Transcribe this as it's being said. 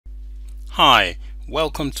Hi,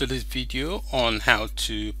 welcome to this video on how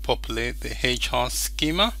to populate the HR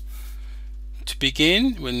schema. To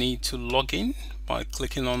begin, we need to log in by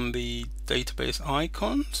clicking on the database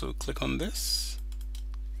icon. So click on this.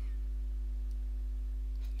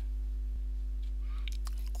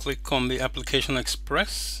 Click on the Application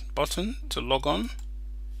Express button to log on.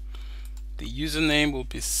 The username will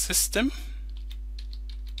be system.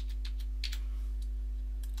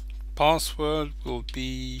 Password will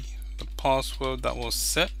be the password that was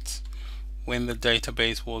set when the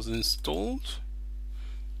database was installed.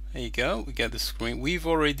 There you go, we get the screen. We've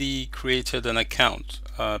already created an account,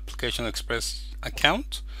 Application Express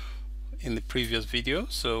account, in the previous video,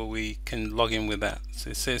 so we can log in with that. So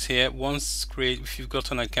it says here, if you've got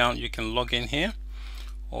an account, you can log in here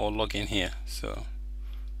or log in here. So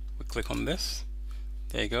we click on this.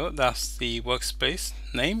 There you go, that's the workspace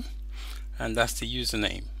name and that's the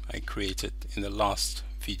username I created in the last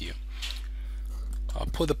video. I'll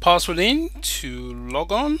put the password in to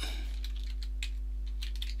log on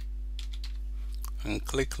and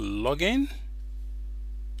click login.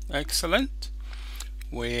 Excellent.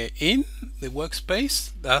 We're in the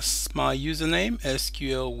workspace. That's my username,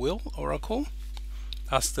 SQL Will Oracle.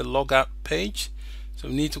 That's the logout page. So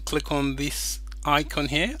we need to click on this icon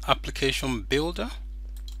here, Application Builder.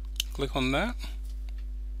 Click on that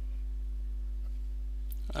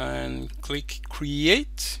and click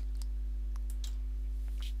Create.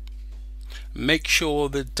 Make sure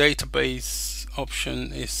the database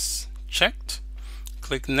option is checked.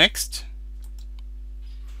 Click Next.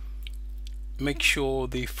 Make sure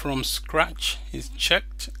the From Scratch is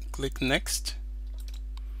checked. Click Next.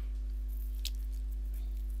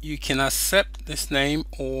 You can accept this name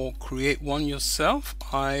or create one yourself.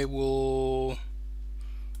 I'll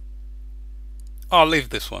leave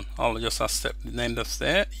this one. I'll just accept the name that's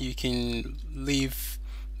there. You can leave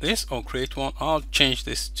this or create one. I'll change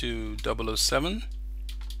this to 007.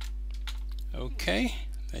 Okay,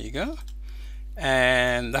 there you go.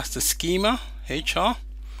 And that's the schema, HR.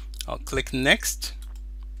 I'll click Next.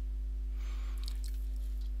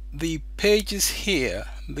 The pages here,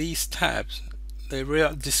 these tabs, there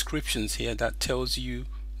are descriptions here that tells you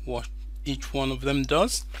what each one of them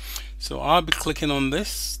does. So I'll be clicking on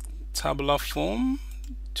this tabular form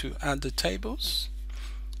to add the tables.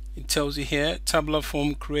 It tells you here, tabular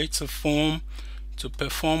form creates a form to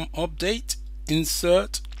perform update,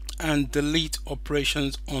 insert and delete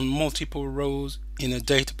operations on multiple rows in a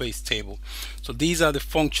database table. So these are the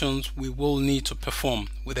functions we will need to perform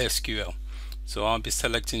with SQL. So I've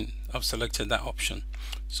selected that option.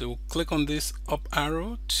 So we'll click on this up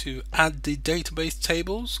arrow to add the database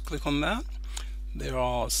tables. Click on that. There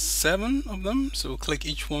are 7 of them, so we'll click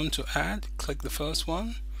each one to add. Click the first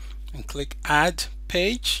one and click Add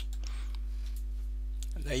Page.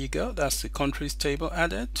 And there you go, that's the countries table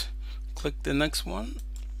added. Click the next one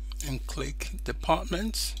and click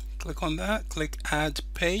Departments. Click on that, click Add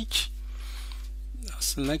Page.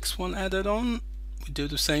 That's the next one added on. We do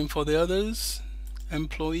the same for the others.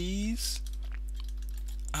 Employees,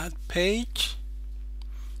 Add Page,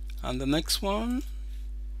 and the next one,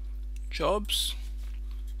 Jobs,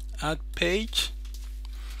 Add Page,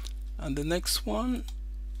 and the next one,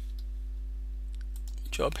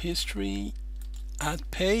 Job History,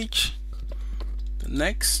 Add Page. The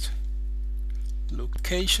next,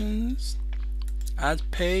 Locations,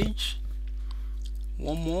 Add Page.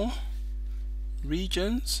 One more,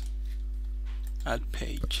 Regions, Add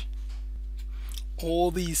Page.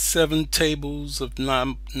 All these 7 tables have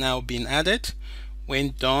now been added.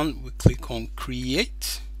 When done, we click on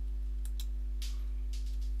Create.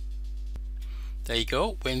 There you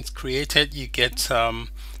go. When it's created, you get a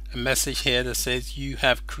message here that says you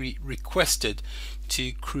have requested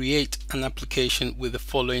to create an application with the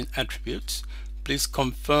following attributes. Please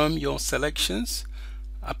confirm your selections.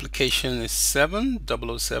 Application is 007.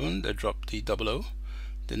 They dropped the 00.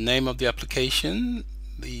 The name of the application,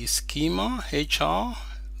 the schema, HR,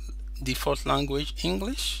 default language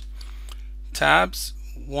English, tabs,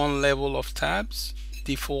 1 level of tabs,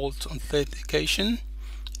 default authentication,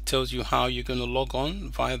 tells you how you're going to log on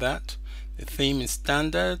via that. The theme is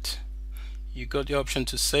standard. You got the option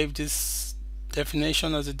to save this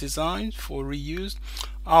definition as a design for reuse.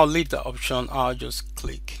 I'll leave that option. I'll just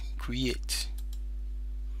click Create.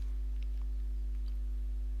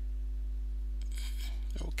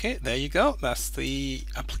 Okay, there you go. That's the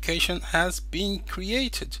application has been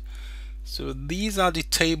created. So these are the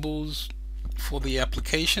tables for the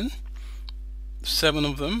application, 7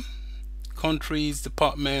 of them: countries,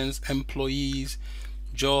 departments, employees,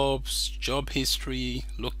 jobs, job history,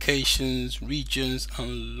 locations, regions,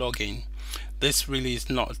 and login. this really is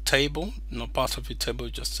not a table, not part of your table,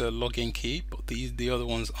 just a login key, but the other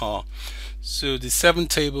ones are. So the 7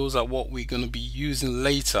 tables are what we're going to be using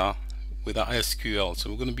later with our SQL. So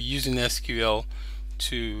we're going to be using SQL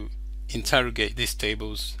to interrogate these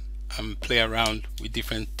tables and play around with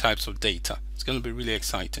different types of data. It's going to be really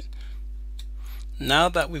exciting. Now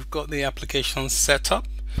that we've got the application set up,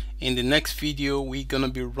 in the next video we're going to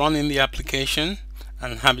be running the application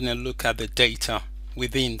and having a look at the data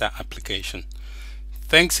within that application.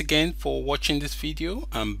 Thanks again for watching this video,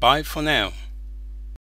 and bye for now.